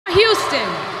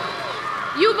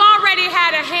Houston, you've already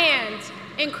had a hand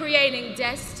in creating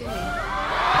destiny.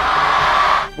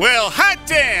 Well, hot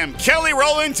damn! Kelly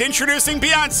Rowland introducing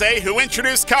Beyonce, who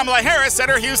introduced Kamala Harris at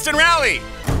her Houston rally.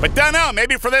 But dunno,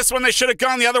 maybe for this one they should have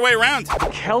gone the other way around.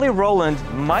 Kelly Rowland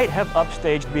might have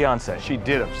upstaged Beyonce. She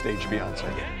did upstage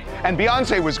Beyonce. And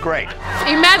Beyonce was great.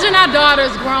 Imagine our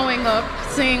daughters growing up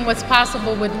seeing what's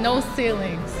possible with no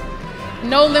ceilings,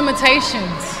 no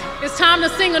limitations. It's time to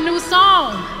sing a new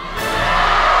song.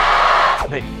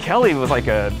 But Kelly was like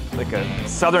a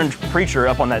Southern preacher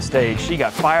up on that stage. She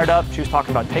got fired up. She was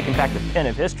talking about taking back the pen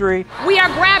of history. We are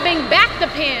grabbing back the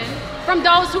pen from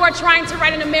those who are trying to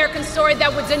write an American story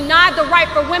that would deny the right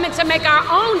for women to make our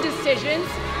own decisions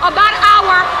about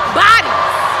our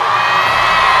bodies.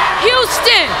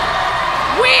 Houston,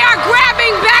 we are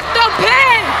grabbing back the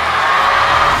pen!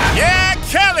 Yeah,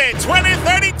 Kelly,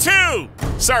 2032!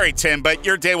 Sorry, Tim, but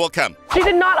your day will come. She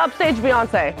did not upstage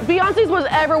Beyonce. Beyonce's was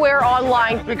everywhere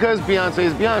online. Because Beyonce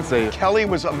is Beyonce. Kelly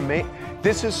was amazing.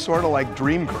 This is sort of like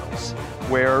Dreamgirls,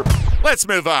 where... Let's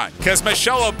move on, because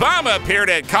Michelle Obama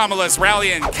appeared at Kamala's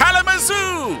rally in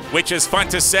Kalamazoo, which is fun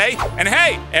to say. And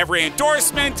hey, every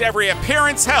endorsement, every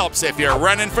appearance helps if you're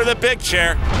running for the big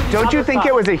chair. Don't you think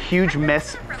it was a huge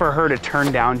miss for her to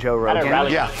turn down Joe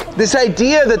Rogan? Yeah. This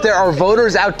idea that there are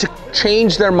voters out to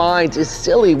change their minds is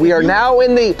silly. We are now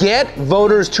in the get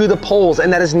voters to the polls,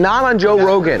 and that is not on Joe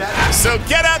Rogan. So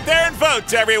get out there and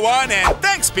vote, everyone, and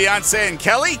thanks, Beyonce and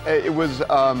Kelly. It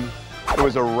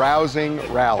was a rousing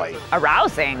rally.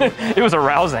 Arousing? It was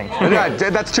arousing. Yeah,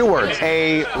 that's 2 words.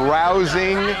 A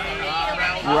rousing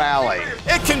rally.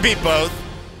 It can be both.